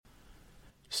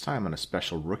This time on a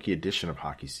special rookie edition of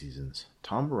Hockey Seasons,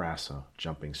 Tom Barrasso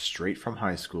jumping straight from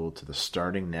high school to the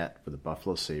starting net for the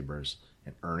Buffalo Sabres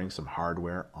and earning some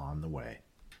hardware on the way.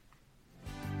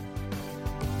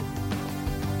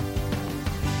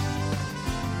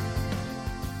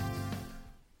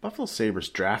 Buffalo Sabres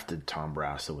drafted Tom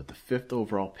Barrasso with the 5th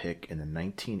overall pick in the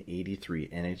 1983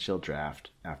 NHL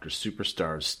Draft after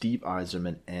superstars Steve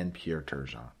Yzerman and Pierre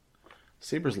Turgeon.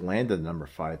 Sabres landed the number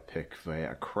 5 pick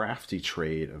via a crafty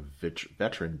trade of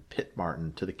veteran Pitt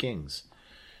Martin to the Kings.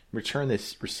 In return, they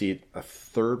received a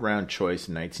third-round choice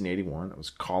in 1981. It was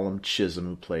Colin Chisholm,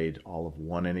 who played all of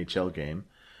one NHL game,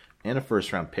 and a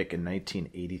first-round pick in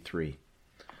 1983.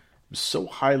 Was so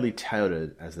highly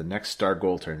touted as the next star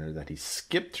goaltender that he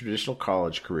skipped the traditional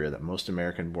college career that most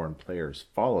American-born players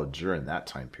followed during that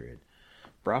time period.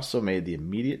 Barrasso made the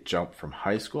immediate jump from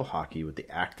high school hockey with the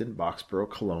Acton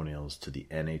Boxborough Colonials to the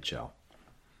NHL.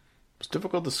 It was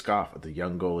difficult to scoff at the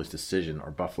young goalie's decision or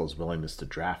Buffalo's willingness to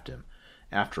draft him.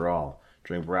 After all,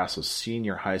 during Barrasso's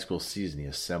senior high school season, he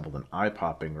assembled an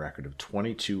eye-popping record of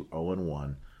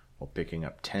 22-0-1 while picking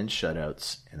up 10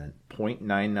 shutouts and a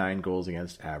 .99 goals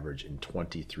against average in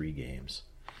 23 games.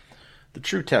 The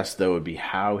true test, though, would be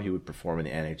how he would perform in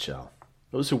the NHL.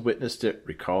 Those who witnessed it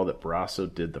recall that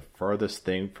Barrasso did the farthest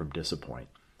thing from disappoint,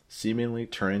 seemingly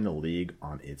turning the league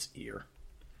on its ear.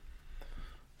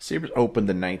 Sabres opened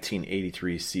the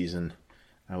 1983 season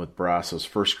with Barrasso's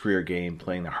first career game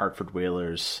playing the Hartford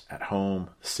Whalers at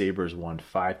home. The Sabres won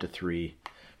 5-3.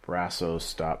 Barrasso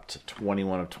stopped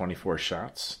 21 of 24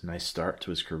 shots. Nice start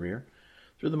to his career.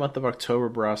 Through the month of October,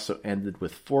 Barrasso ended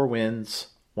with 4 wins,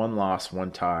 1 loss,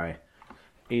 1 tie,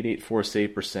 .884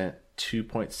 save percent,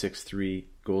 2.63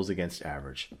 goals against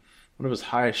average. One of his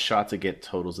highest shots against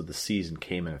totals of the season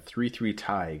came in a 3-3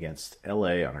 tie against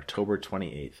LA on October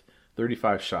 28th,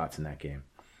 35 shots in that game.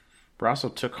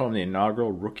 Barrasso took home the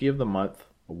inaugural Rookie of the Month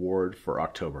award for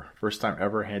October. First time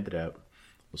ever handed out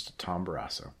was to Tom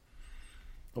Barrasso.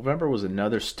 November was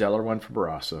another stellar one for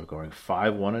Barrasso, going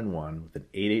 5-1-1 with an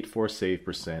 .884 save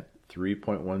percent,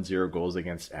 3.10 goals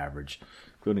against average,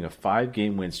 including a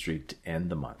 5-game win streak to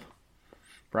end the month.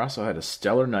 Barrasso had a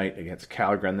stellar night against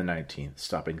Calgary on the 19th,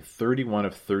 stopping 31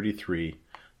 of 33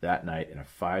 that night in a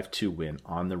 5-2 win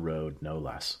on the road, no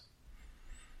less.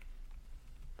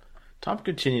 Tom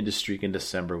continued to streak in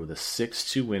December with a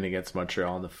 6-2 win against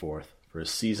Montreal in the 4th for a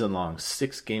season-long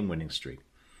 6-game winning streak.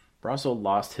 Barrasso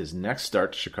lost his next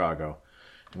start to Chicago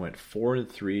and went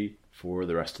 4-3 for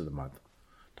the rest of the month.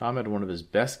 Tom had one of his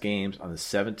best games on the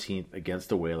 17th against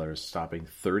the Whalers, stopping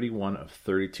 31 of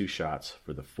 32 shots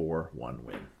for the 4-1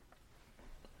 win.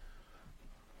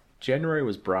 January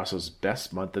was Barrasso's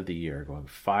best month of the year, going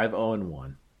 5-0-1.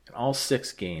 In all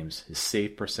 6 games, his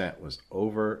save percent was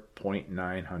over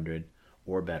 .900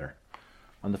 or better.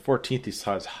 On the 14th, he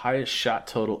saw his highest shot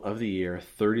total of the year,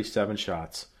 37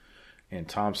 shots, and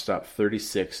Tom stopped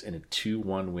 36 in a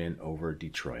 2-1 win over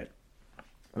Detroit.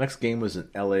 The next game was in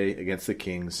LA against the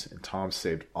Kings, and Tom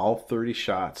saved all 30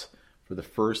 shots for the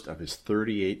first of his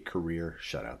 38 career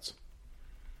shutouts.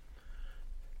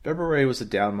 February was a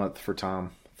down month for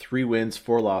Tom. 3 wins,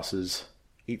 4 losses,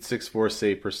 .864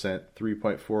 save percent,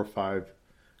 3.45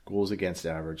 goals against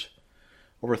average.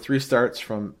 Over 3 starts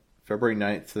from February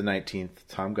 9th to the 19th,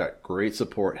 Tom got great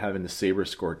support, having the Sabres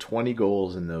score 20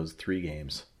 goals in those 3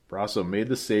 games. Barrasso made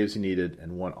the saves he needed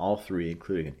and won all 3,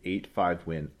 including an 8-5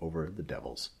 win over the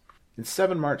Devils. In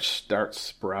 7 March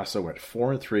starts, Barrasso went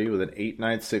 4-3 with an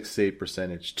 .896 save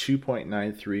percentage,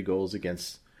 2.93 goals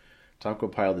against. Tom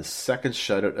compiled his second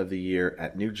shutout of the year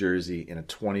at New Jersey in a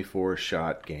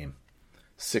 24-shot game,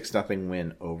 6-0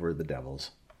 win over the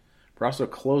Devils. Barrasso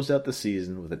closed out the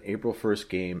season with an April 1st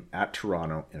game at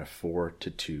Toronto in a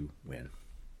 4-2 win.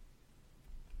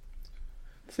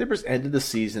 The Sabres ended the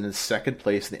season in second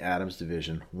place in the Adams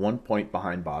Division, 1 point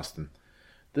behind Boston.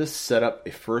 This set up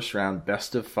a first-round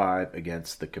best-of-5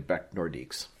 against the Quebec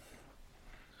Nordiques.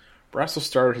 Barrasso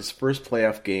started his first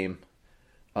playoff game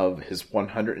of his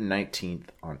 119th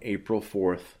on April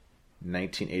 4th,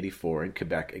 1984 in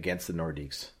Quebec against the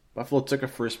Nordiques. Buffalo took a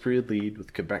first-period lead,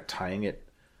 with Quebec tying it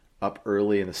up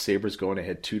early and the Sabres going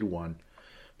ahead 2-1,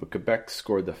 but Quebec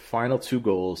scored the final 2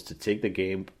 goals to take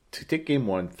game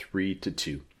 1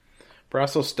 3-2.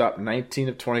 Barrasso stopped 19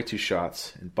 of 22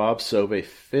 shots, and Bob Sauve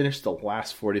finished the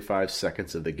last 45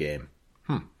 seconds of the game.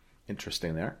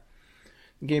 Interesting there.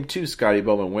 In Game 2, Scotty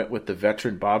Bowman went with the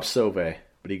veteran Bob Sauve,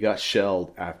 but he got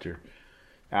shelled after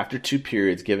 2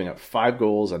 periods, giving up 5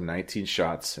 goals on 19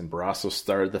 shots, and Barrasso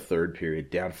started the third period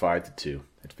down 5-2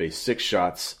 and faced 6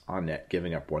 shots on net,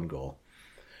 giving up 1 goal.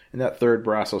 In that third,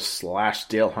 Barrasso slashed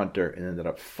Dale Hunter and ended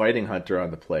up fighting Hunter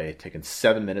on the play, taking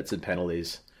 7 minutes in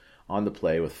penalties. on the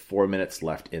play with 4 minutes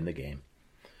left in the game.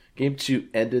 Game 2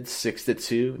 ended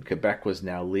 6-2, and Quebec was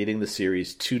now leading the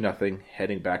series 2-0,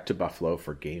 heading back to Buffalo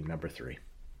for game number 3.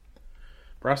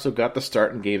 Brasso got the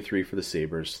start in Game 3 for the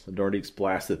Sabres. The Nordiques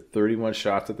blasted 31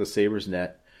 shots at the Sabres'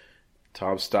 net.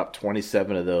 Tom stopped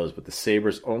 27 of those, but the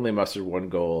Sabres only mustered 1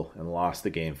 goal and lost the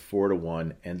game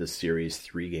 4-1 and the series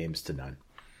 3-0.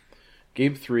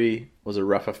 Game 3 was a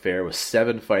rough affair with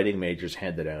 7 fighting majors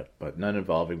handed out, but none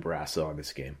involving Brasso on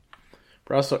this game.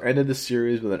 Brasso ended the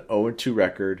series with an 0-2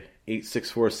 record,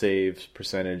 .864 saves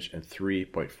percentage, and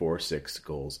 3.46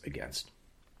 goals against.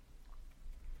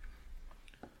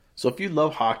 So if you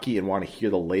love hockey and want to hear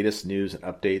the latest news and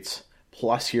updates,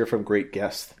 plus hear from great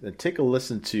guests, then take a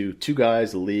listen to Two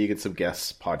Guys, a League, and Some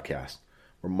Guests podcast,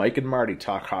 where Mike and Marty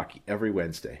talk hockey every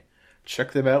Wednesday.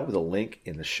 Check them out with a link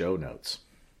in the show notes.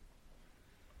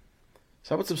 So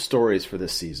how about some stories for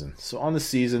this season? So on the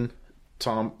season,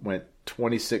 Tom went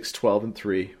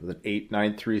 26-12-3 with an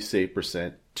 .893 save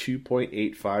percent,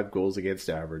 2.85 goals against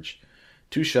average,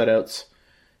 2 shutouts,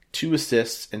 2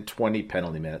 assists, and 20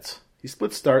 penalty minutes. He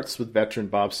split starts with veteran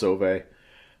Bob Sauvé.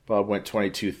 Bob went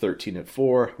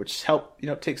 22-13-4, which helped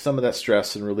take some of that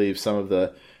stress and relieve some of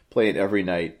the playing every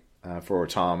night for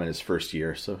Tom in his first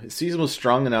year. So his season was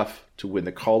strong enough to win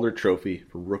the Calder Trophy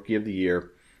for Rookie of the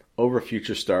Year over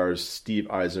future stars Steve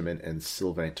Yzerman and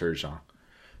Sylvain Turgeon.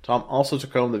 Tom also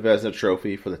took home the Vezina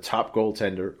Trophy for the top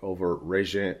goaltender over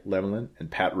Régin Lemelin and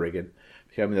Pat Riggin,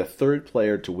 becoming the 3rd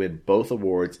player to win both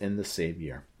awards in the same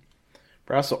year.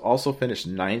 Brasso also finished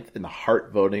 9th in the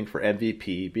Hart voting for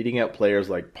MVP, beating out players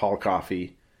like Paul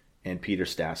Coffey and Peter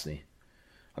Stastny.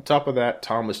 On top of that,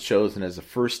 Tom was chosen as a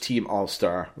first-team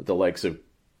All-Star with the likes of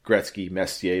Gretzky,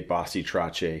 Messier, Bossy,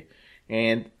 Trottier,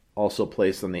 and also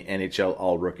placed on the NHL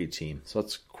All-Rookie team. So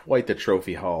it's quite the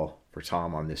trophy haul for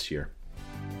Tom on this year.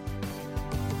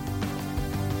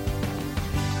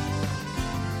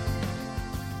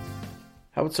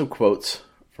 How about some quotes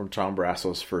from Tom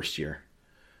Brasso's first year?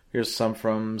 Here's some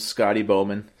from Scotty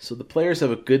Bowman. So the players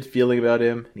have a good feeling about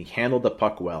him, and he handled the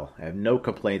puck well. I have no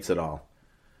complaints at all.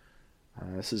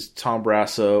 This is Tom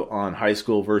Brasso on high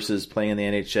school versus playing in the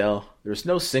NHL. There's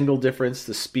no single difference.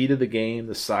 The speed of the game,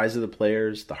 the size of the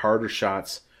players, the harder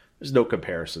shots. There's no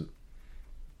comparison.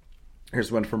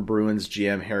 Here's one from Bruins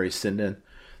GM Harry Sinden.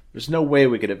 There's no way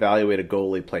we could evaluate a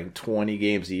goalie playing 20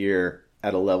 games a year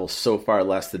at a level so far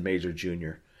less than Major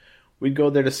Junior. We'd go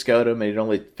there to scout him, and he'd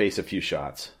only face a few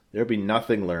shots. There'd be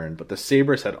nothing learned, but the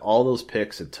Sabres had all those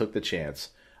picks and took the chance.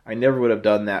 I never would have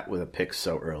done that with a pick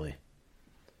so early.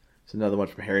 It's another one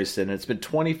from Harry Sinden. It's been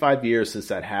 25 years since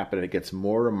that happened, and it gets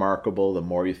more remarkable the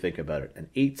more you think about it. An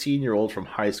 18-year-old from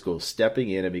high school stepping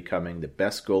in and becoming the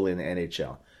best goalie in the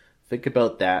NHL. Think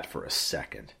about that for a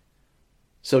second.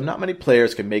 So not many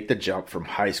players can make the jump from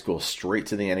high school straight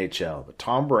to the NHL, but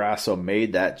Tom Brasso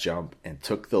made that jump and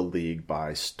took the league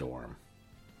by storm.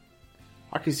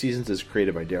 Hockey Seasons is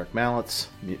created by Derek Mallitz,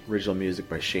 original music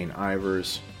by Shane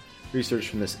Ivers. Research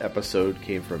from this episode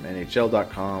came from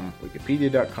NHL.com,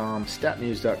 Wikipedia.com,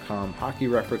 StatMuse.com,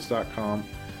 HockeyReference.com,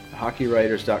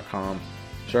 HockeyWriters.com,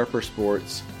 Sharper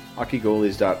Sports,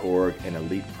 HockeyGoalies.org, and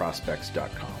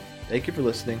EliteProspects.com. Thank you for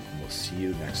listening, and we'll see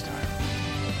you next time.